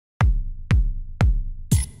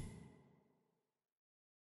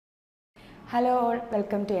Hello all,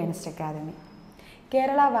 welcome to Ernst Academy.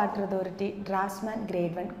 Kerala Water Authority Draftsman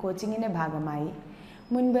Grade 1 കോച്ചിങ്ങിൻ്റെ ഭാഗമായി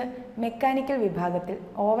മുൻപ് mechanical വിഭാഗത്തിൽ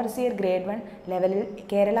overseer grade 1 ലെവലിൽ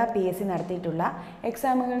Kerala PSC നടത്തിയിട്ടുള്ള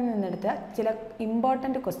എക്സാമുകളിൽ നിന്നെടുത്ത ചില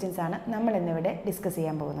ഇമ്പോർട്ടൻ്റ് ക്വസ്റ്റ്യൻസ് ആണ് നമ്മൾ ഇന്നിവിടെ ഡിസ്കസ്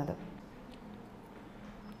ചെയ്യാൻ പോകുന്നത്.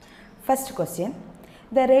 First question,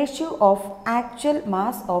 the ratio of actual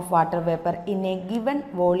mass of water vapor in a given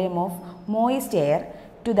volume of moist air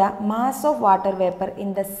to the mass of water vapor in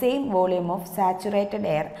the same volume of saturated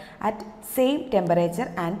air at same temperature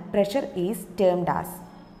and pressure is termed as.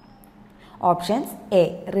 Options: A.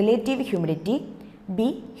 Relative humidity, B.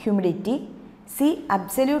 Humidity, C.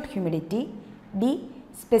 Absolute humidity, D.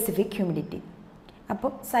 Specific humidity.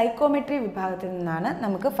 അപ്പോൾ psychometry വിഭാഗത്തിൽ നിന്നാണ്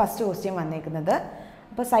നമുക്ക് first question വന്നേക്കുന്നത്.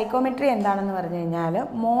 അപ്പോൾ psychometry എന്താണെന്ന് പറഞ്ഞു കഴിഞ്ഞാൽ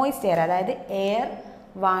moist air, അതായത് എയർ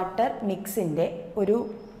വാട്ടർ മിക്സിൻ്റെ ഒരു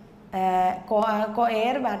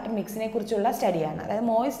എയർ വാട്ടർ മിക്സിനെ കുറിച്ചുള്ള സ്റ്റഡിയാണ്. അതായത്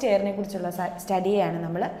മോയിസ്റ്റ് എയറിനെ കുറിച്ചുള്ള സ്റ്റഡിയാണ്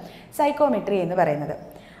നമ്മൾ സൈക്കോമെട്രി എന്ന് പറയുന്നത്.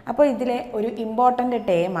 അപ്പോൾ ഇതിലെ ഒരു ഇമ്പോർട്ടൻ്റ്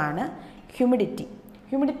ടേമാണ് ഹ്യൂമിഡിറ്റി.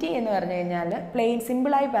 ഹ്യൂമിഡിറ്റി എന്ന് പറഞ്ഞു കഴിഞ്ഞാൽ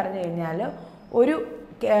സിമ്പിളായി പറഞ്ഞു കഴിഞ്ഞാൽ ഒരു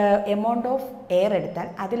എമൗണ്ട് ഓഫ് എയർ എടുത്താൽ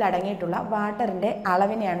അതിലടങ്ങിയിട്ടുള്ള വാട്ടറിൻ്റെ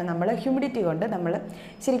അളവിനെയാണ് നമ്മൾ ഹ്യൂമിഡിറ്റി കൊണ്ട് നമ്മൾ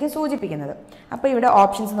ശരിക്കും സൂചിപ്പിക്കുന്നത്. അപ്പോൾ ഇവിടെ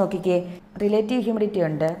ഓപ്ഷൻസ് നോക്കിക്കേ. റിലേറ്റീവ് ഹ്യൂമിഡിറ്റി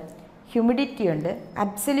ഉണ്ട്,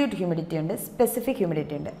 അബ്സല്യൂട്ട് ഹ്യൂമിഡിറ്റി ഉണ്ട്, സ്പെസിഫിക്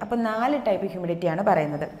ഹ്യൂമിഡിറ്റി ഉണ്ട്. അപ്പോൾ 4 ടൈപ്പ് ഹ്യൂമിഡിറ്റിയാണ്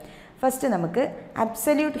പറയുന്നത്. ഫസ്റ്റ് നമുക്ക്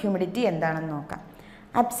അബ്സല്യൂട്ട് ഹ്യൂമിഡിറ്റി എന്താണെന്ന് നോക്കാം.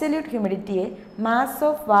 Absolute ഹ്യൂമിഡിറ്റിയെ mass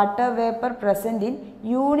of water vapour present in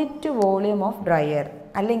unit volume of dry air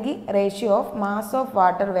അല്ലെങ്കിൽ ratio of mass of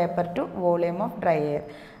water vapour to volume of dry air,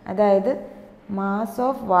 അതായത് mass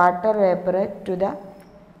of water vapour to the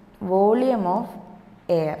volume of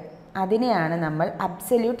air, അതിനെയാണ് നമ്മൾ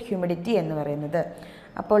absolute humidity എന്ന് പറയുന്നത്.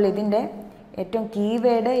 അപ്പോൾ ഇതിൻ്റെ ഏറ്റവും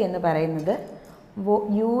keyword എന്ന് പറയുന്നത്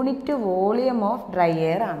unit volume of dry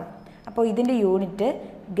air ആണ്. അപ്പോൾ ഇതിൻ്റെ unit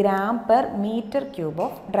gram per metre cube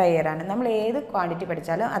of dry air ആണ്. നമ്മൾ ഏത് ക്വാണ്ടിറ്റി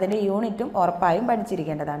പഠിച്ചാലും അതിൻ്റെ യൂണിറ്റും ഉറപ്പായും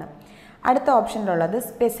പഠിച്ചിരിക്കേണ്ടതാണ്. അടുത്ത ഓപ്ഷനിലുള്ളത്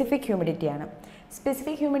സ്പെസിഫിക് ഹ്യൂമിഡിറ്റിയാണ്.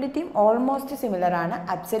 സ്പെസിഫിക് ഹ്യൂമിഡിറ്റിയും ഓൾമോസ്റ്റ് സിമിലർ ആണ്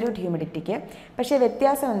അബ്സല്യൂട്ട് ഹ്യൂമിഡിറ്റിക്ക്. പക്ഷേ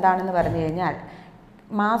വ്യത്യാസം എന്താണെന്ന് പറഞ്ഞു കഴിഞ്ഞാൽ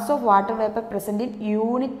mass of water vapour present in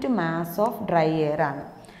unit mass of dry air ആണ്.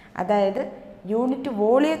 അതായത് യൂണിറ്റ്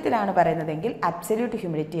വോളിയത്തിലാണ് പറയുന്നതെങ്കിൽ അബ്സല്യൂട്ട്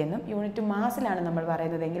ഹ്യൂമിഡിറ്റി എന്നും, യൂണിറ്റ് മാസിലാണ് നമ്മൾ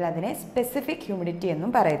പറയുന്നതെങ്കിൽ അതിനെ സ്പെസിഫിക് ഹ്യൂമിഡിറ്റി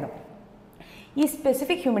എന്നും പറയുന്നു. ഈ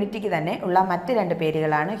സ്പെസിഫിക് ഹ്യൂമിഡിറ്റിക്ക് തന്നെ ഉള്ള മറ്റ് 2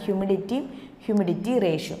 പേരുകളാണ് ഹ്യൂമിഡിറ്റിയും ഹ്യൂമിഡിറ്റി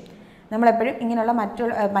റേഷ്യോ. നമ്മളെപ്പോഴും ഇങ്ങനെയുള്ള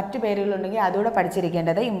മറ്റു പേരുകളുണ്ടെങ്കിൽ അതുകൂടെ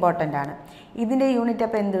പഠിച്ചിരിക്കേണ്ടത് ഇമ്പോർട്ടൻ്റ് ആണ്. ഇതിൻ്റെ യൂണിറ്റ്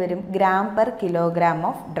അപ്പോൾ എന്ത് വരും? Gram per kilogram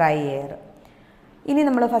of dry air. ഇനി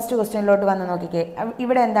നമ്മൾ ഫസ്റ്റ് ക്വസ്റ്റ്യനിലോട്ട് വന്ന് നോക്കിക്കേ.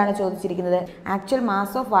 ഇവിടെ എന്താണ് ചോദിച്ചിരിക്കുന്നത്? Actual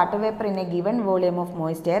mass of water vapour in A given volume of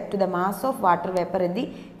moist air to the mass of water vapour in the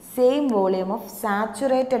same volume of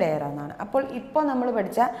saturated air എന്നാണ്. അപ്പോൾ ഇപ്പോൾ നമ്മൾ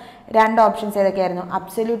പഠിച്ച 2 options ഏതൊക്കെയായിരുന്നു?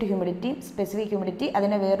 Absolute humidity, specific humidity,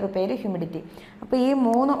 അതിൻ്റെ വേറൊരു പേര് ഹ്യൂമിഡിറ്റി. അപ്പോൾ ഈ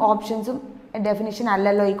 3 ഓപ്ഷൻസും ഡെഫിനിഷൻ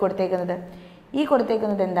അല്ലല്ലോ ഈ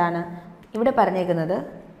കൊടുത്തേക്കുന്നത് എന്താണ്? ഇവിടെ പറഞ്ഞേക്കുന്നത്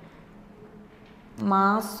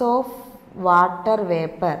mass of water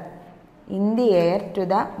vapour in the air to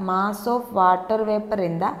the mass of water vapor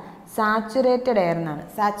in the saturated air എന്നാണ്.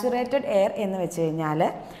 സാച്ചുറേറ്റഡ് എയർ എന്ന് വെച്ച് കഴിഞ്ഞാൽ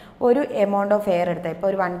ഒരു എമൗണ്ട് ഓഫ് എയർ എടുത്താൽ, ഇപ്പോൾ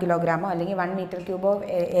ഒരു 1 കിലോഗ്രാമോ അല്ലെങ്കിൽ 1 മീറ്റർ ക്യൂബോ ഓഫ്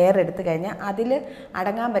എയർ എടുത്തു കഴിഞ്ഞാൽ അതിൽ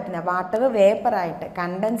അടങ്ങാൻ പറ്റുന്ന വാട്ടർ വേപ്പറായിട്ട്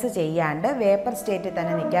കണ്ടൻസ് ചെയ്യാണ്ട് വേപ്പർ സ്റ്റേറ്റിൽ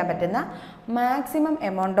തന്നെ നിൽക്കാൻ പറ്റുന്ന maximum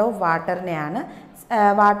amount of വാട്ടറിനെയാണ്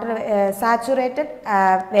saturated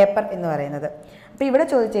vapour എന്ന് പറയുന്നത്. അപ്പോൾ ഇവിടെ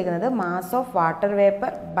ചോദിച്ചേക്കുന്നത് mass of water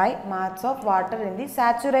vapour by mass of water in the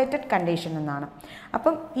saturated condition എന്നാണ്.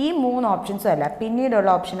 അപ്പം ഈ 3 ഓപ്ഷൻസും അല്ല, പിന്നീടുള്ള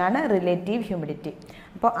ഓപ്ഷനാണ് റിലേറ്റീവ് ഹ്യൂമിഡിറ്റി.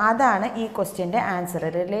 അപ്പോൾ അതാണ് ഈ ക്വസ്റ്റ്യൻ്റെ answer.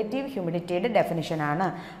 Relative ഹ്യൂമിഡിറ്റിയുടെ ഡെഫിനിഷനാണ്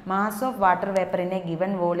mass of water vapour in A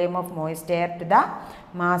given volume of moist air to the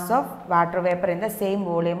mass of water vapour in the same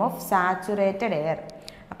volume of saturated air.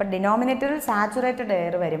 അപ്പോൾ ഡിനോമിനേറ്ററിൽ സാച്ചുറേറ്റഡ്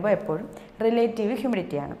എയർ വരുമ്പോൾ എപ്പോഴും റിലേറ്റീവ്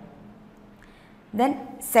ഹ്യൂമിഡിറ്റിയാണ്. Then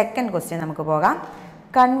second question നമുക്ക് പോകാം.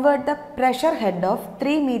 Convert the pressure head of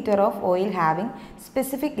 3 meter of oil having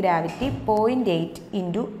specific gravity 0.8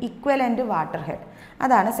 into equivalent water head.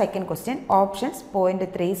 അതാണ് second question. Options: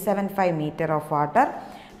 0.375 meter of water,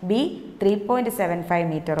 B 3.75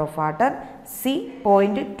 meter of water, C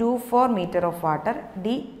 0.24 meter of water,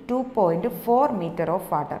 D 2.4 meter of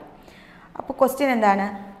water. അപ്പോൾ question എന്താണ്?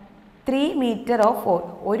 3 metre of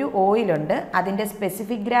ഒരു ഓയിലുണ്ട്, അതിൻ്റെ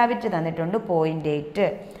specific gravity തന്നിട്ടുണ്ട് 0.8,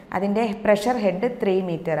 അതിൻ്റെ pressure head 3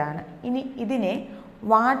 metre ആണ്. ഇനി ഇതിനെ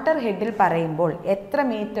വാട്ടർ ഹെഡിൽ പറയുമ്പോൾ എത്ര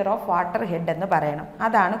മീറ്റർ ഓഫ് വാട്ടർ ഹെഡ് എന്ന് പറയണം,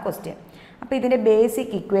 അതാണ് ക്വസ്റ്റ്യൻ. അപ്പോൾ ഇതിൻ്റെ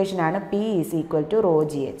ബേസിക് ഇക്വേഷനാണ് P =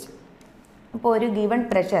 ρgh. അപ്പോൾ ഒരു ഗിവൺ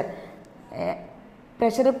പ്രഷർ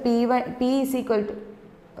P =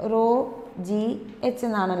 ρgh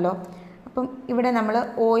എന്നാണല്ലോ. അപ്പം ഇവിടെ നമ്മൾ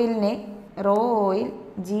ഓയിലിനെ റോ ഓയിൽ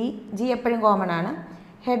ജി എപ്പോഴും കോമൺ ആണ്,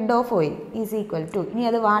 head of oil is equal to, ഇനി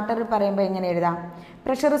അത് വാട്ടർ പറയുമ്പോൾ എങ്ങനെ എഴുതാം,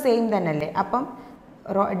 പ്രഷർ സെയിം തന്നെയല്ലേ, അപ്പം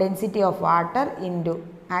density of water into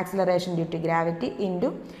acceleration due to gravity into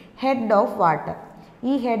head of water.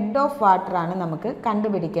 ഈ ഹെഡ് ഓഫ് വാട്ടർ ആണ് നമുക്ക്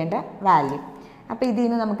കണ്ടുപിടിക്കേണ്ട വാല്യൂ. അപ്പോൾ ഇതിൽ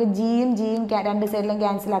നിന്ന് നമുക്ക് ജിയും രണ്ട് സൈഡിലും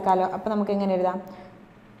ക്യാൻസൽ ആക്കാമല്ലോ. അപ്പോൾ നമുക്ക് എങ്ങനെ എഴുതാം,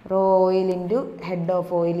 raw oil into head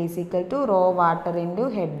of oil is equal to rho water into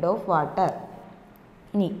head of water.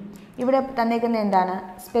 ഇനി ഇവിടെ തന്നേക്കുന്നത് എന്താണ്,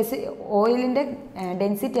 ഓയിലിൻ്റെ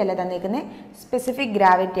ഡെൻസിറ്റി അല്ല തന്നേക്കുന്നത്, സ്പെസിഫിക്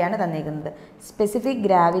ഗ്രാവിറ്റിയാണ് തന്നേക്കുന്നത്. സ്പെസിഫിക്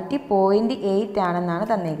ഗ്രാവിറ്റി 0.8 ആണെന്നാണ്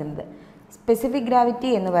തന്നേക്കുന്നത്. സ്പെസിഫിക് ഗ്രാവിറ്റി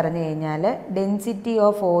എന്ന് പറഞ്ഞു കഴിഞ്ഞാൽ density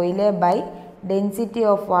of oil by density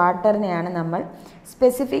of വാട്ടറിനെയാണ് നമ്മൾ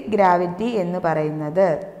സ്പെസിഫിക് ഗ്രാവിറ്റി എന്ന് പറയുന്നത്.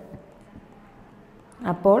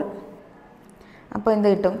 അപ്പോൾ എന്ത്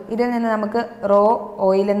കിട്ടും, ഇതിൽ നിന്ന് നമുക്ക് റോ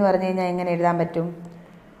ഓയിൽ എന്ന് പറഞ്ഞു കഴിഞ്ഞാൽ എങ്ങനെ എഴുതാൻ പറ്റും,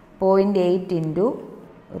 0.8 ഇൻറ്റു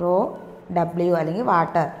റോ ഡബ്ല്യു അല്ലെങ്കിൽ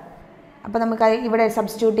വാട്ടർ. അപ്പോൾ നമുക്ക് ഇവിടെ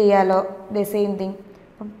സബ്സ്റ്റിറ്റ്യൂട്ട് ചെയ്യാമല്ലോ, ദ സെയിം തിങ്.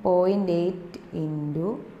 അപ്പം 0.8 into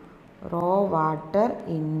raw water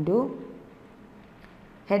into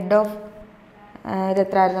head of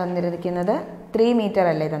ഇതെത്രയായിരുന്നു തന്നിരിക്കുന്നത്, 3 മീറ്റർ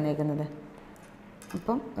അല്ലേ തന്നിരിക്കുന്നത്.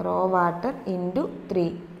 അപ്പം raw water into 3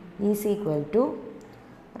 is equal to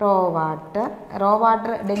rho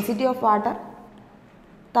water density of water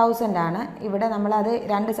 1000 ആണ്. ഇവിടെ നമ്മളത്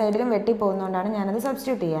രണ്ട് സൈഡിലും വെട്ടിപ്പോകുന്നതുകൊണ്ടാണ് ഞാനത്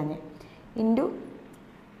സബ്സ്റ്റിറ്റ്യൂട്ട് ചെയ്യാൻ. ഇൻറ്റു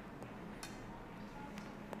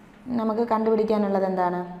നമുക്ക് കണ്ടുപിടിക്കാനുള്ളത്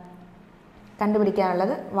എന്താണ്,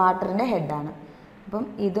 കണ്ടുപിടിക്കാനുള്ളത് വാട്ടറിൻ്റെ ഹെഡാണ്. അപ്പം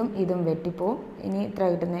ഇതും വെട്ടിപ്പോവും. ഇനി ഇത്ര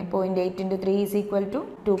കിട്ടുന്നത് 0.8 into 3 is equal to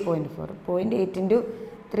 2.4. 0.8 into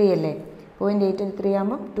 3 അല്ലേ, 0.8 ഇൻറ്റു 3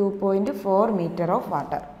 ആകുമ്പം 2.4 മീറ്റർ ഓഫ്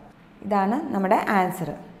വാട്ടർ. ഇതാണ് നമ്മുടെ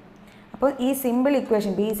ആൻസർ. അപ്പോൾ ഈ simple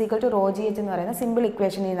equation B is equal to rho G H എന്ന് പറയുന്ന സിമ്പിൾ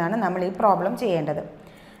ഇക്വേഷനിൽ നിന്നാണ് നമ്മൾ ഈ പ്രോബ്ലം ചെയ്യേണ്ടത്.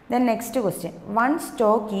 Then next question, 1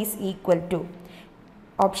 stock is equal to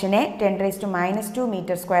option A 10⁻²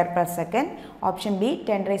 metre square per second, option B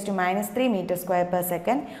 10⁻³ metre square per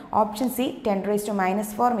second, option C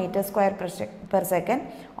 10⁻⁴ metre square per second,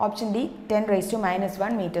 option D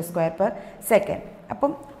 10⁻⁻1 metre square per second.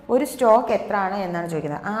 അപ്പം ഒരു stock എത്രയാണ് എന്നാണ്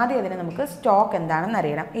ചോദിക്കുന്നത്. ആദ്യം അതിന് നമുക്ക് stock എന്താണെന്ന്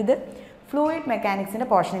അറിയണം. ഇത് ഫ്ലൂയിഡ് മെക്കാനിക്സിൻ്റെ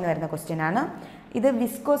പോർഷനിൽ നിന്ന് വരുന്ന ക്വസ്റ്റ്യൻ ആണ്. ഇത്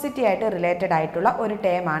വിസ്കോസിറ്റി ആയിട്ട് റിലേറ്റഡ് ആയിട്ടുള്ള ഒരു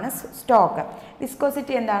ടേമാണ് സ്റ്റോക്ക്.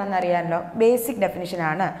 വിസ്കോസിറ്റി എന്താണെന്ന് അറിയാമല്ലോ, ബേസിക്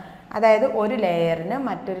ഡെഫിനിഷനാണ്. അതായത് ഒരു ലെയറിന്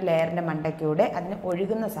മറ്റൊരു ലെയറിൻ്റെ മണ്ടയ്ക്കൂടെ അതിന്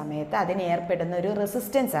ഒഴുകുന്ന സമയത്ത് അതിന് ഏർപ്പെടുന്ന ഒരു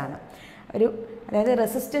റെസിസ്റ്റൻസ് ആണ്. അതായത്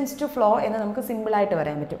റെസിസ്റ്റൻസ് ടു ഫ്ലോ എന്ന് നമുക്ക് സിമ്പിളായിട്ട്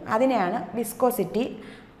പറയാൻ പറ്റും. അതിനെയാണ് വിസ്കോസിറ്റി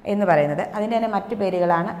എന്ന് പറയുന്നത്. അതിൻ്റെ തന്നെ മറ്റു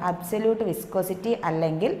പേരുകളാണ് അബ്സല്യൂട്ട് വിസ്കോസിറ്റി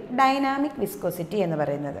അല്ലെങ്കിൽ ഡൈനാമിക് വിസ്കോസിറ്റി എന്ന്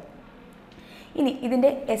പറയുന്നത്. ഇനി ഇതിൻ്റെ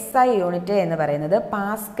SI യൂണിറ്റ് എന്ന് പറയുന്നത്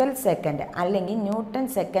പാസ്കൽ സെക്കൻഡ് അല്ലെങ്കിൽ newton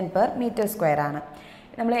second per metre square ആണ്.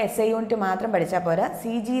 നമ്മൾ SI യൂണിറ്റ് മാത്രം പഠിച്ചാൽ പോരാ,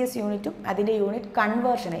 CGS യൂണിറ്റും അതിൻ്റെ unit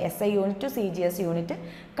conversion, SI unit two CGS unit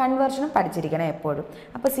കൺവേർഷനും പഠിച്ചിരിക്കണം എപ്പോഴും.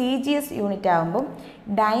 അപ്പോൾ CGS യൂണിറ്റ് ആകുമ്പം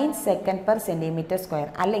dine second per centimetre square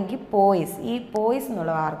അല്ലെങ്കിൽ പോയിസ്. ഈ പോയിസ്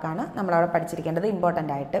എന്നുള്ള വാർക്കാണ് നമ്മളവിടെ പഠിച്ചിരിക്കേണ്ടത്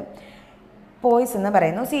ഇമ്പോർട്ടൻ്റ് ആയിട്ട്. പോയിസ് എന്ന്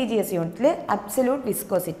പറയുന്നു CGS യൂണിറ്റിൽ അബ്സല്യൂട്ട്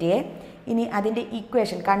വിസ്കോസിറ്റിയെ. ഇനി അതിൻ്റെ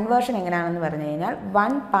ഇക്വേഷൻ കൺവേർഷൻ എങ്ങനെയാണെന്ന് പറഞ്ഞു കഴിഞ്ഞാൽ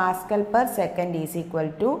 1 Pascal per second is equal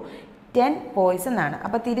to 10 Poisson എന്നാണ്.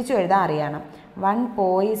 അപ്പോൾ തിരിച്ചു എഴുതാൻ അറിയണം. 1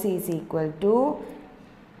 Poisson is equal to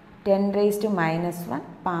 10⁻⁻1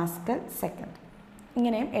 Pascal second.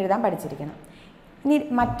 ഇങ്ങനെയും എഴുതാൻ പഠിച്ചിരിക്കണം. ഇനി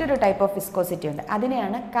മറ്റൊരു ടൈപ്പ് ഓഫ് വിസ്കോസിറ്റി ഉണ്ട്.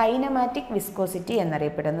 അതിനെയാണ് കൈനമാറ്റിക് വിസ്കോസിറ്റി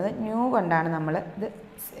എന്നറിയപ്പെടുന്നത്. മ്യൂ കൊണ്ടാണ് നമ്മൾ ഇത്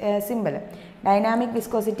സിമ്പിൾ. ഡൈനാമിക്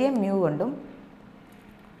വിസ്കോസിറ്റിയെ മ്യൂ കൊണ്ടും.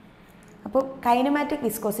 അപ്പോൾ കൈനമാറ്റിക്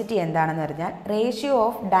വിസ്കോസിറ്റി എന്താണെന്ന് പറഞ്ഞാൽ ratio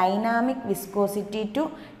of dynamic viscosity to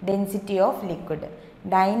density of liquid.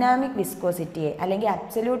 Dynamic വിസ്കോസിറ്റിയെ അല്ലെങ്കിൽ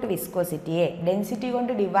അബ്സല്യൂട്ട് വിസ്കോസിറ്റിയെ ഡെൻസിറ്റി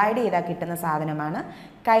കൊണ്ട് ഡിവൈഡ് ചെയ്താൽ കിട്ടുന്ന സാധനമാണ്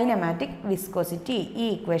കൈനമാറ്റിക് വിസ്കോസിറ്റി. ഈ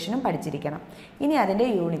ഇക്വേഷനും പഠിച്ചിരിക്കണം. ഇനി അതിൻ്റെ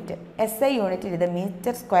യൂണിറ്റ് SI യൂണിറ്റിൽ ഇത്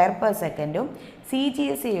മീറ്റർ സ്ക്വയർ പെർ സെക്കൻഡും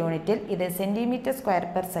CGS യൂണിറ്റിൽ ഇത് സെൻറ്റിമീറ്റർ സ്ക്വയർ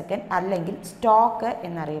പെർ സെക്കൻഡ് അല്ലെങ്കിൽ സ്റ്റോക്ക്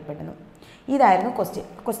എന്നറിയപ്പെടുന്നു. ഇതായിരുന്നു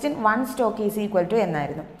question 1 stock is equal to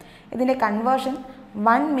എന്നായിരുന്നു. ഇതിൻ്റെ conversion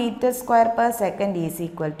 1 metre square per second is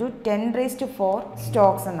equal to 10⁻⁴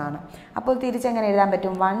 Stokes എന്നാണ്. അപ്പോൾ തിരിച്ചെങ്ങനെ എഴുതാൻ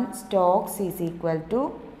പറ്റും, 1 Stokes is equal to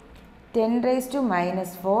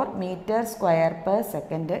 10⁻⁻4 metre square per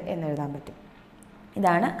second എന്നെഴുതാൻ പറ്റും.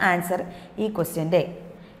 ഇതാണ് ആൻസർ ഈ ക്വസ്റ്റ്യൻ്റെ.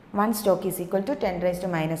 1 stock is equal to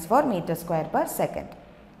 10⁻⁻4 metre square per second.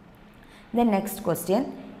 Then next question,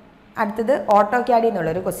 അടുത്തത് ഓട്ടോക്യാഡിൽ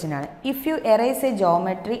നിന്നുള്ളൊരു ക്വസ്റ്റ്യൻ ആണ്. If you errors A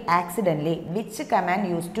geometry accidentally which command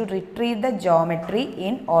use to retrieve the geometry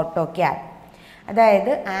in AutoCAD.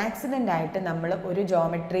 അതായത് accident ആയിട്ട് നമ്മൾ ഒരു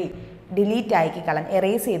ജോമെട്രി ഡിലീറ്റ് ആക്കി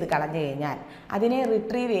errors ചെയ്ത് കളഞ്ഞു കഴിഞ്ഞാൽ അതിനെ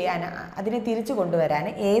റിട്രീവ് ചെയ്യാൻ, അതിനെ തിരിച്ചു കൊണ്ടുവരാൻ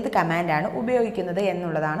ഏത് കമാൻഡാണ് ഉപയോഗിക്കുന്നത്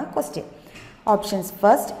എന്നുള്ളതാണ് question. Options: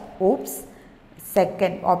 first oops,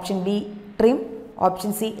 second option B trim,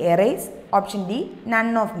 option C errors, option D none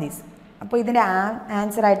of these. അപ്പോൾ ഇതിൻ്റെ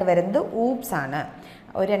ആൻസറായിട്ട് വരുന്നത് ഊപ്സ് ആണ്.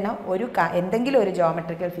 ഒരെണ്ണം എന്തെങ്കിലും ഒരു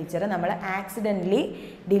ജോമെട്രിക്കൽ ഫീച്ചർ നമ്മൾ ആക്സിഡൻ്റലി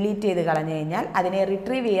ഡിലീറ്റ് ചെയ്ത് കളഞ്ഞു കഴിഞ്ഞാൽ അതിനെ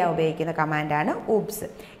റിട്രീവ് ചെയ്യാൻ ഉപയോഗിക്കുന്ന കമാൻഡാണ് ഊപ്സ്.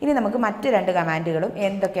 ഇനി നമുക്ക് മറ്റ് 2 കമാൻഡുകളും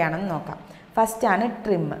എന്തൊക്കെയാണെന്ന് നോക്കാം. ഫസ്റ്റാണ്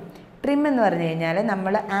ട്രിം. ട്രിം എന്ന് പറഞ്ഞു കഴിഞ്ഞാൽ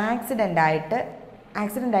നമ്മൾ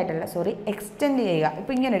എക്സ്റ്റെൻഡ് ചെയ്യുക.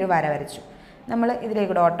 ഇപ്പോൾ ഇങ്ങനൊരു വര വരച്ചു, നമ്മൾ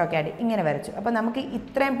ഇതിലേക്കൂടെ ഓട്ടോക്യാഡ് ഇങ്ങനെ വരച്ചു. അപ്പോൾ നമുക്ക്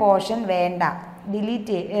ഇത്രയും പോർഷൻ വേണ്ട,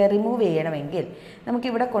 റിമൂവ് ചെയ്യണമെങ്കിൽ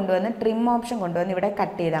നമുക്കിവിടെ കൊണ്ടുവന്ന് ട്രിം ഓപ്ഷൻ കൊണ്ടുവന്ന് ഇവിടെ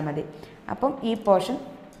കട്ട് ചെയ്താൽ മതി. അപ്പം ഈ പോർഷൻ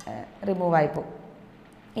റിമൂവ് ആയിപ്പോവും.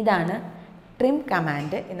 ഇതാണ് ട്രിം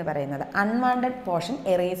കമാൻഡ് എന്ന് പറയുന്നത്. അൺവാണ്ടഡ് പോർഷൻ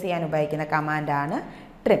എറേസ് ചെയ്യാൻ ഉപയോഗിക്കുന്ന കമാൻഡാണ്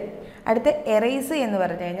ട്രിം. അടുത്ത് എറേസ് എന്ന്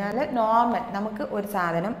പറഞ്ഞു കഴിഞ്ഞാൽ നോർമൽ, നമുക്ക് ഒരു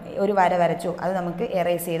സാധനം ഒരു വര വരച്ചു, അത് നമുക്ക്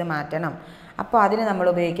എറേസ് ചെയ്ത് മാറ്റണം. അപ്പോൾ അതിന് നമ്മൾ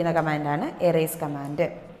ഉപയോഗിക്കുന്ന കമാൻഡാണ് errors command.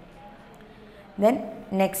 Then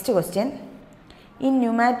next question, in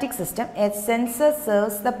pneumatic system a sensor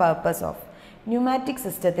serves the purpose of. Pneumatic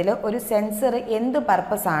സിസ്റ്റത്തിൽ ഒരു സെൻസർ എന്ത്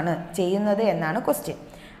പർപ്പസ് ആണ് ചെയ്യുന്നത് എന്നാണ് question.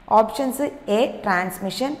 Options A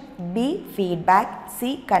transmission, B feedback, C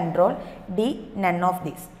control, D none of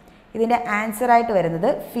these. ഇതിൻ്റെ ആൻസറായിട്ട് വരുന്നത്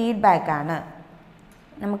ഫീഡ്ബാക്ക് ആണ്.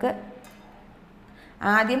 നമുക്ക്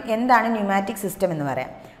ആദ്യം എന്താണ് ന്യൂമാറ്റിക് സിസ്റ്റം എന്ന്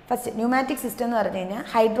പറയാം. ഫസ്റ്റ് ന്യൂമാറ്റിക് സിസ്റ്റം എന്ന് പറഞ്ഞു കഴിഞ്ഞാൽ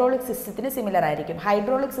ഹൈഡ്രോളിക് സിസ്റ്റത്തിന് സിമിലർ ആയിരിക്കും.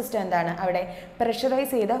 ഹൈഡ്രോളിക് സിസ്റ്റം എന്താണ്, അവിടെ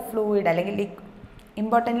പ്രഷറൈസ് ചെയ്ത ഫ്ലൂയിഡ് അല്ലെങ്കിൽ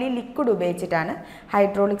ഇമ്പോർട്ടൻ്റ്ലി ലിക്വിഡ് ഉപയോഗിച്ചിട്ടാണ്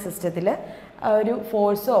ഹൈഡ്രോളിക് സിസ്റ്റത്തിൽ ഒരു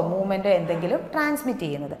ഫോഴ്സോ മൂവ്മെൻറ്റോ എന്തെങ്കിലും ട്രാൻസ്മിറ്റ്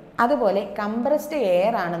ചെയ്യുന്നത്. അതുപോലെ കംപ്രസ്ഡ്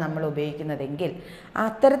എയർ ആണ് നമ്മൾ ഉപയോഗിക്കുന്നതെങ്കിൽ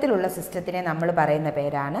അത്തരത്തിലുള്ള സിസ്റ്റത്തിനെ നമ്മൾ പറയുന്ന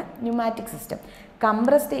പേരാണ് ന്യൂമാറ്റിക് സിസ്റ്റം.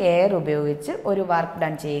 കംപ്രസ്ഡ് എയർ ഉപയോഗിച്ച് ഒരു വർക്ക്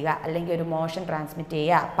ഡൺ ചെയ്യുക, അല്ലെങ്കിൽ ഒരു മോഷൻ ട്രാൻസ്മിറ്റ്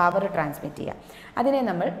ചെയ്യുക, പവർ ട്രാൻസ്മിറ്റ് ചെയ്യുക, അതിനെ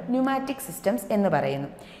നമ്മൾ ന്യൂമാറ്റിക് സിസ്റ്റംസ് എന്ന് പറയുന്നു.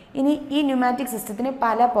 ഇനി ഈ ന്യൂമാറ്റിക് സിസ്റ്റത്തിന്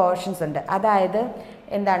പല പോർഷൻസ് ഉണ്ട്. അതായത്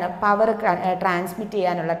എന്താണ്, പവർ ട്രാൻസ്മിറ്റ്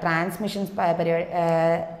ചെയ്യാനുള്ള ട്രാൻസ്മിഷൻസ്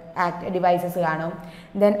ഡിവൈസസ് കാണും.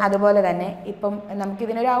 ദെൻ അതുപോലെ തന്നെ ഇപ്പം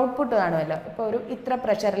നമുക്കിതിനൊരു ഔട്ട്പുട്ട് കാണുമല്ലോ. ഇപ്പോൾ ഒരു ഇത്ര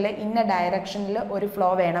പ്രഷറിൽ ഇന്ന ഡയറക്ഷനിൽ ഒരു ഫ്ലോ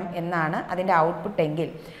വേണം എന്നാണ് അതിൻ്റെ ഔട്ട്പുട്ട് എങ്കിൽ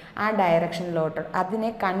ആ ഡയറക്ഷനിലോട്ട് അതിനെ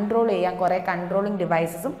കൺട്രോൾ ചെയ്യാൻ കുറേ കൺട്രോളിങ്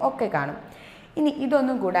ഡിവൈസസും ഒക്കെ കാണും. ഇനി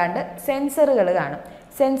ഇതൊന്നും കൂടാണ്ട് സെൻസറുകൾ കാണും.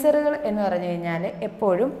 സെൻസറുകൾ എന്ന് പറഞ്ഞു കഴിഞ്ഞാൽ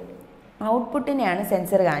എപ്പോഴും ഔട്ട്പുട്ടിനെയാണ്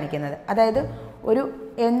സെൻസർ കാണിക്കുന്നത്. അതായത്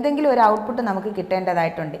എന്തെങ്കിലും ഒരു ഔട്ട്പുട്ട് നമുക്ക്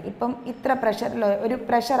കിട്ടേണ്ടതായിട്ടുണ്ട്. ഇപ്പം ഇത്ര പ്രഷറിൽ ഒരു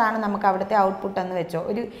പ്രഷറാണ് നമുക്ക് അവിടുത്തെ ഔട്ട്പുട്ട് എന്ന് വെച്ചോ,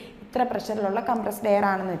 ഒരു ഇത്ര പ്രഷറിലുള്ള കംപ്രസ്ഡ് എയർ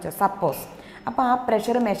ആണെന്ന് വെച്ചോ സപ്പോസ്. അപ്പോൾ ആ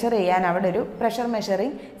പ്രഷർ മെഷർ ചെയ്യാൻ അവിടെ ഒരു പ്രഷർ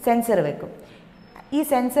മെഷറിങ് സെൻസർ വെക്കും. ഈ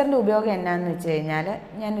സെൻസറിൻ്റെ ഉപയോഗം എന്നാന്ന് വെച്ച് കഴിഞ്ഞാൽ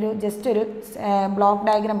ജസ്റ്റ് ഒരു ബ്ലോക്ക്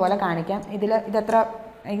ഡയഗ്രാം പോലെ കാണിക്കാം. ഇതത്ര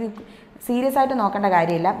സീരിയസ് ആയിട്ട് നോക്കേണ്ട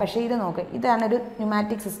കാര്യമില്ല, പക്ഷേ ഇത് നോക്ക്, ഇതാണൊരു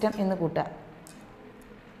ന്യൂമാറ്റിക് സിസ്റ്റം എന്ന് കൂട്ടുക.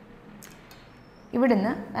 ഇവിടുന്ന്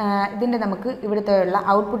ഇതിൻ്റെ നമുക്ക് ഇവിടുത്തെയുള്ള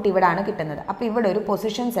ഔട്ട്പുട്ട് ഇവിടെയാണ് കിട്ടുന്നത്. അപ്പോൾ ഇവിടെ ഒരു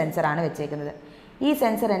പൊസിഷൻ സെൻസറാണ് വെച്ചേക്കുന്നത്. ഈ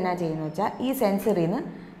സെൻസർ എന്നാ ചെയ്യുന്നത് വെച്ചാൽ ഈ സെൻസറിൽ നിന്ന്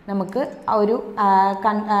നമുക്ക് ഒരു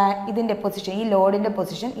ഇതിൻ്റെ പൊസിഷൻ, ഈ ലോഡിൻ്റെ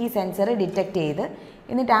പൊസിഷൻ ഈ സെൻസർ ഡിറ്റക്റ്റ് ചെയ്ത്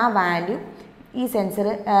എന്നിട്ട് ആ വാല്യൂ ഈ സെൻസർ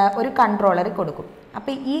ഒരു കൺട്രോളർ കൊടുക്കും.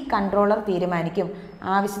 അപ്പോൾ ഈ കൺട്രോളർ തീരുമാനിക്കും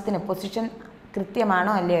ആവശ്യത്തിന് പൊസിഷൻ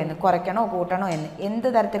കൃത്യമാണോ അല്ലയോ എന്ന്, കുറയ്ക്കണോ കൂട്ടണോ എന്ന്, എന്ത്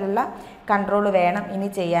തരത്തിലുള്ള കൺട്രോൾ വേണം ഇനി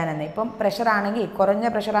ചെയ്യാനെന്ന്. ഇപ്പം പ്രഷറാണെങ്കിൽ, കുറഞ്ഞ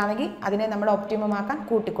പ്രഷറാണെങ്കിൽ അതിനെ നമ്മൾ ഒപ്റ്റിമം ആക്കാൻ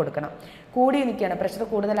കൂട്ടിക്കൊടുക്കണം, കൂടി നിൽക്കുകയാണ് പ്രഷർ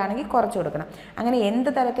കൂടുതലാണെങ്കിൽ കുറച്ച് കൊടുക്കണം. അങ്ങനെ എന്ത്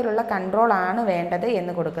തരത്തിലുള്ള കൺട്രോൾ ആണ് വേണ്ടത്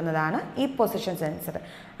എന്ന് കൊടുക്കുന്നതാണ് ഈ പൊസിഷൻ സെൻസർ.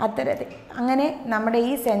 അങ്ങനെ നമ്മുടെ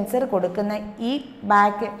ഈ സെൻസർ കൊടുക്കുന്ന ഈ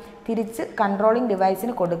ബാക്ക് തിരിച്ച് കൺട്രോളിങ്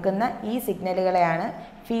ഡിവൈസിന് കൊടുക്കുന്ന ഈ സിഗ്നലുകളെയാണ്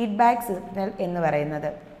ഫീഡ്ബാക്ക് സിഗ്നൽ എന്ന്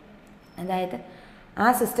പറയുന്നത്. അതായത് ആ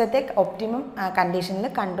സിസ്റ്റത്തെ ഒപ്റ്റിമം കണ്ടീഷനിൽ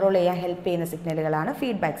കൺട്രോൾ ചെയ്യാൻ ഹെൽപ്പ് ചെയ്യുന്ന സിഗ്നലുകളാണ്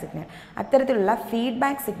ഫീഡ്ബാക്ക് സിഗ്നൽ. അത്തരത്തിലുള്ള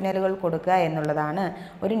ഫീഡ്ബാക്ക് സിഗ്നലുകൾ കൊടുക്കുക എന്നുള്ളതാണ്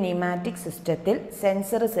ഒരു ന്യൂമാറ്റിക് സിസ്റ്റത്തിൽ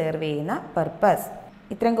സെൻസർ സെർവ് ചെയ്യുന്ന പർപ്പസ്.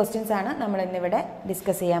 ഇത്രയും ക്വസ്റ്റ്യൻസ് ആണ് നമ്മൾ ഇന്നിവിടെ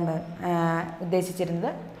ഡിസ്കസ് ചെയ്യാൻ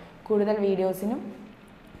ഉദ്ദേശിച്ചിരുന്നത്. കൂടുതൽ വീഡിയോസിനും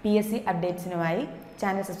PSC അപ്ഡേറ്റ്സിനുമായി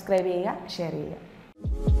ചാനൽ സബ്സ്ക്രൈബ് ചെയ്യുക, ഷെയർ ചെയ്യുക.